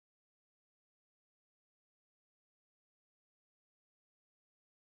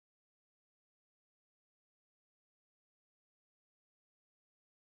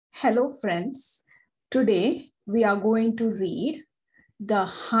Hello friends, today we are going to read the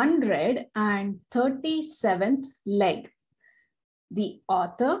 137th leg. The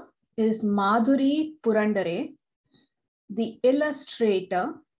author is Madhuri Purandare. The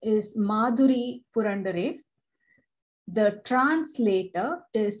illustrator is Madhuri Purandare. The translator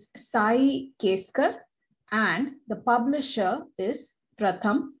is Sai Keskar and the publisher is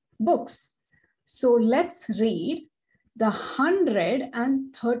Pratham Books. So let's read the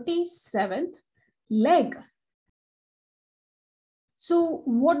 137th leg. So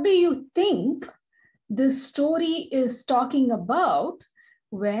what do you think this story is talking about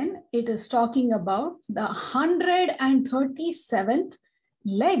when it is talking about the 137th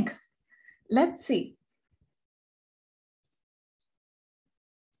leg? Let's see.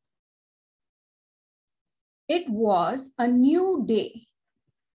 It was a new day.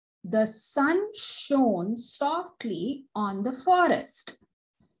 The sun shone softly on the forest.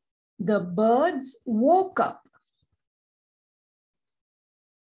 The birds woke up.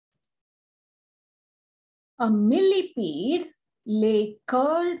 A millipede lay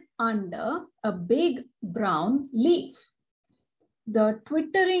curled under a big brown leaf. The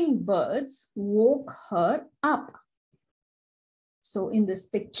twittering birds woke her up. So in this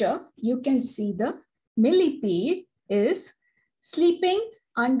picture, you can see the millipede is sleeping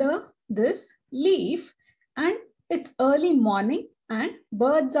under this leaf and it's early morning and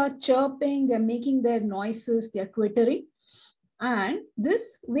birds are chirping, they're making their noises, they're twittering, and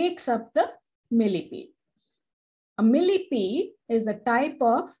this wakes up the millipede. A millipede is a type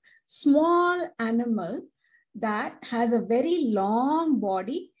of small animal that has a very long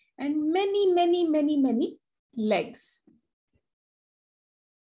body and many legs.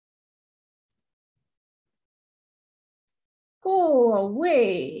 Go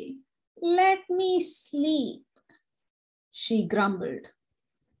away, let me sleep, she grumbled.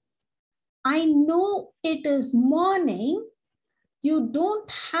 I know it is morning. You don't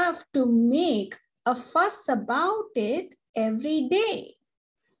have to make a fuss about it every day,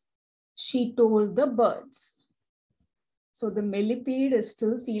 she told the birds. So the millipede is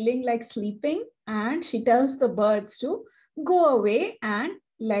still feeling like sleeping and she tells the birds to go away and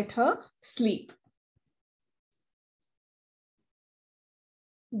let her sleep.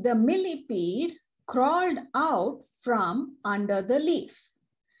 The millipede crawled out from under the leaf.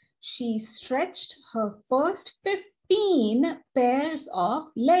 She stretched her first 15 pairs of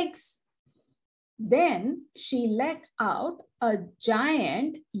legs. Then she let out a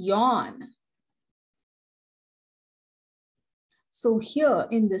giant yawn. So here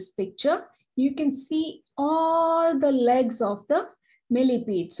in this picture, you can see all the legs of the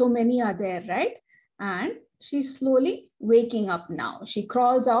millipede. So many are there, right? And she's slowly waking up now. She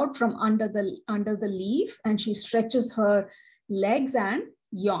crawls out from under the leaf and she stretches her legs and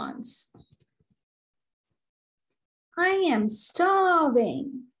yawns. I am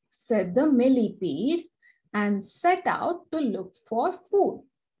starving, said the millipede and set out to look for food.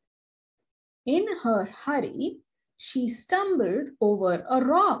 In her hurry, she stumbled over a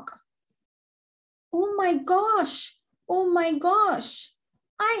rock. Oh my gosh,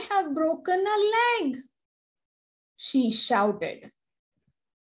 I have broken a leg, she shouted.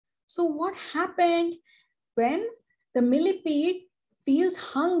 So what happened? When the millipede feels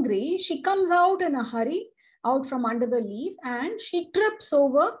hungry, she comes out in a hurry, out from under the leaf, and she trips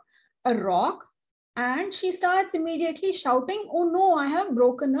over a rock and she starts immediately shouting, oh no, I have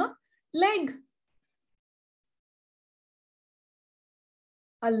broken a leg.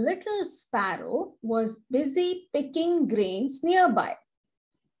 A little sparrow was busy picking grains nearby.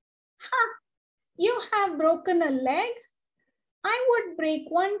 Ha! You have broken a leg? I would break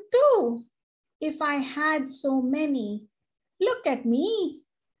one too, if I had so many. Look at me.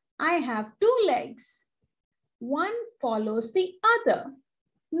 I have 2 legs. One follows the other.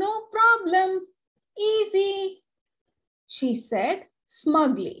 No problem. Easy, she said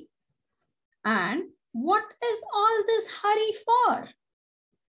smugly. And what is all this hurry for?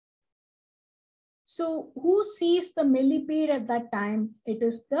 So who sees the millipede at that time? It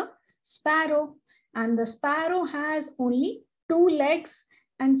is the sparrow. And the sparrow has only 2 legs.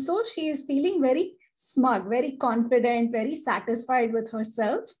 And so she is feeling very smug, very confident, very satisfied with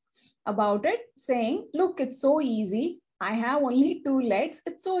herself about it, saying, look, it's so easy. I have only 2 legs.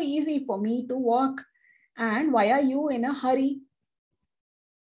 It's so easy for me to walk. And why are you in a hurry?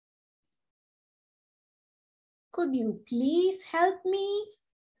 Could you please help me?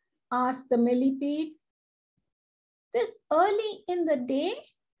 Asked the millipede. This early in the day?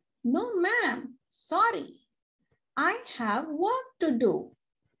 No, ma'am, sorry. I have work to do,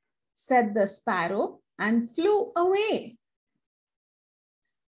 said the sparrow and flew away.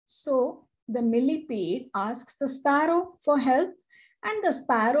 So the millipede asks the sparrow for help, and the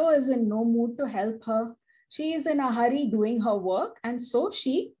sparrow is in no mood to help her. She is in a hurry doing her work, and so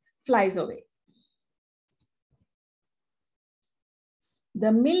she flies away.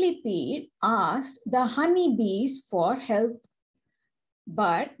 The millipede asked the honeybees for help,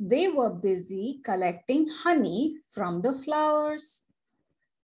 but they were busy collecting honey from the flowers.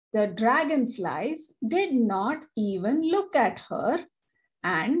 The dragonflies did not even look at her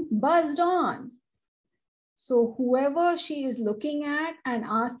and buzzed on. So whoever she is looking at and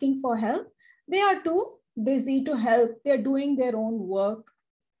asking for help, they are too busy to help. They're doing their own work.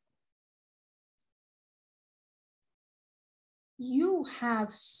 You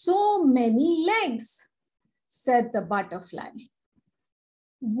have so many legs, said the butterfly.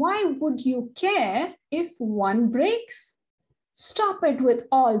 Why would you care if one breaks? Stop it with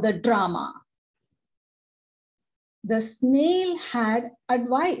all the drama. The snail had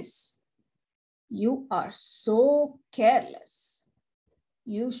advice. You are so careless.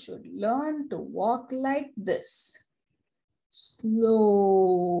 You should learn to walk like this, slowly.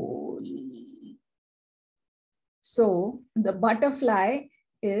 So the butterfly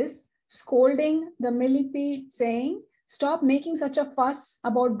is scolding the millipede, saying, stop making such a fuss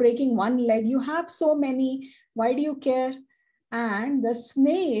about breaking one leg. You have so many. Why do you care? And the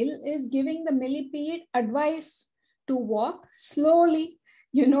snail is giving the millipede advice to walk slowly.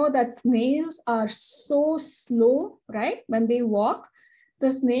 You know that snails are so slow, right? When they walk,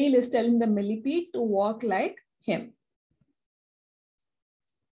 the snail is telling the millipede to walk like him.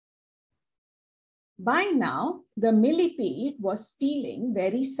 By now, the millipede was feeling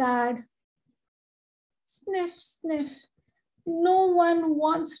very sad. Sniff, sniff. No one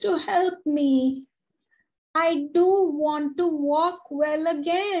wants to help me. I do want to walk well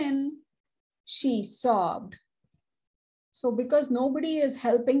again, she sobbed. So because nobody is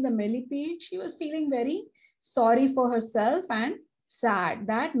helping the millipede, she was feeling very sorry for herself and sad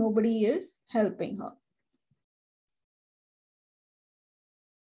that nobody is helping her.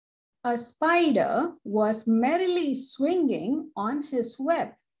 A spider was merrily swinging on his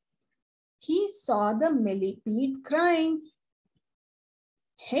web. He saw the millipede crying.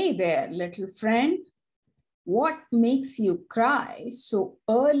 Hey there, little friend. What makes you cry so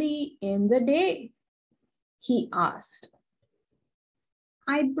early in the day? He asked.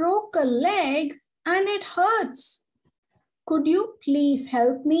 I broke a leg and it hurts. Could you please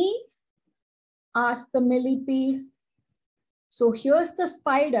help me? Asked the millipede. So here's the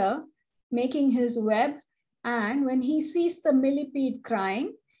spider making his web, and when he sees the millipede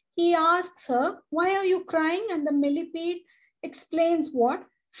crying, he asks her, why are you crying? And the millipede explains what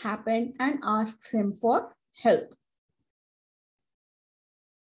happened and asks him for help.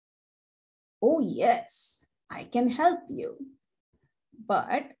 Oh yes, I can help you.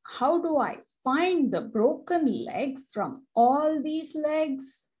 But how do I find the broken leg from all these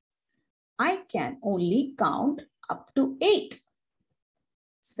legs? I can only count up to 8,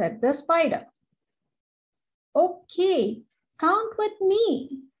 said the spider. Okay, count with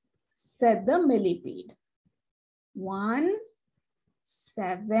me, said the millipede. 1,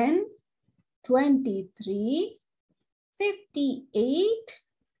 7, 23, 58,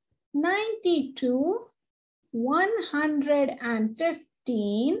 92,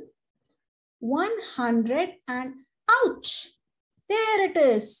 115, 100 and ouch! There it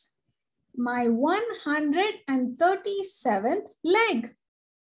is, my 137th leg.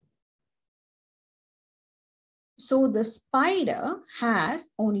 So the spider has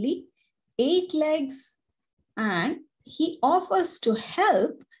only 8 legs and he offers to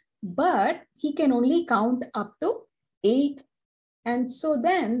help, but he can only count up to 8. And so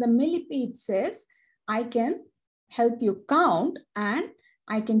then the millipede says, I can help you count and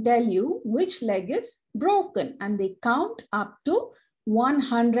I can tell you which leg is broken. And they count up to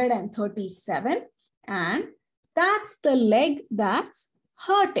 137. And that's the leg that's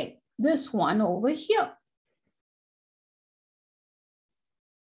hurting, this one over here.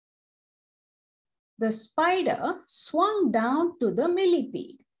 The spider swung down to the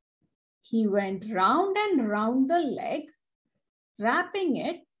millipede. He went round and round the leg, wrapping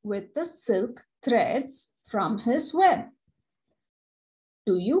it with the silk threads from his web.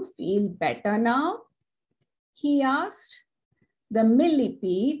 Do you feel better now? He asked. The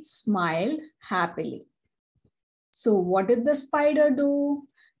millipede smiled happily. So what did the spider do?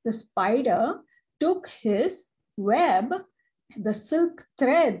 The spider took his web, the silk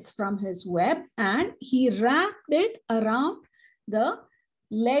threads from his web, and he wrapped it around the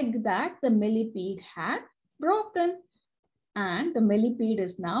leg that the millipede had broken. And the millipede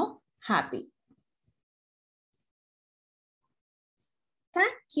is now happy.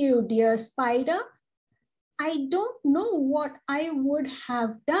 Thank you, dear spider. I don't know what I would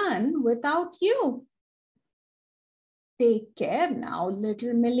have done without you. Take care now,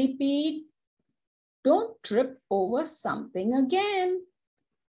 little millipede. Don't trip over something again.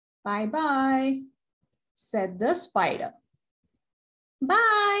 Bye-bye, said the spider.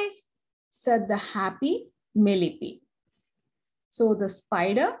 Bye, said the happy millipede. So the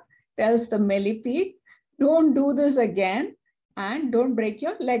spider tells the millipede, don't do this again and don't break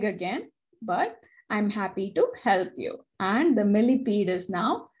your leg again, but I'm happy to help you. And the millipede is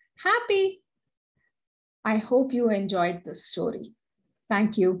now happy. I hope you enjoyed this story.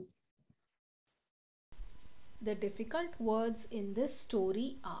 Thank you. The difficult words in this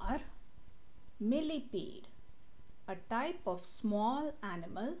story are millipede, a type of small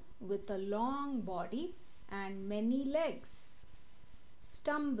animal with a long body and many legs.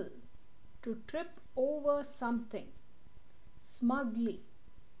 Stumble, to trip over something. Smugly,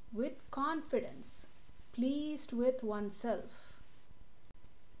 with confidence, pleased with oneself.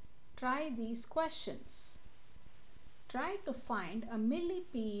 Try these questions. Try to find a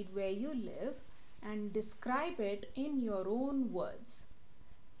millipede where you live and describe it in your own words.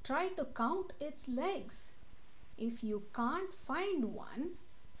 Try to count its legs. If you can't find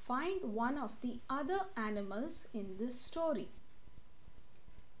one of the other animals in this story.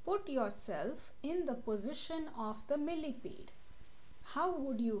 Put yourself in the position of the millipede. How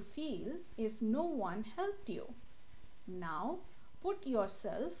would you feel if no one helped you? Now, put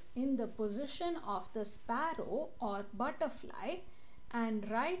yourself in the position of the sparrow or butterfly and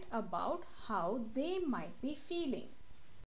write about how they might be feeling.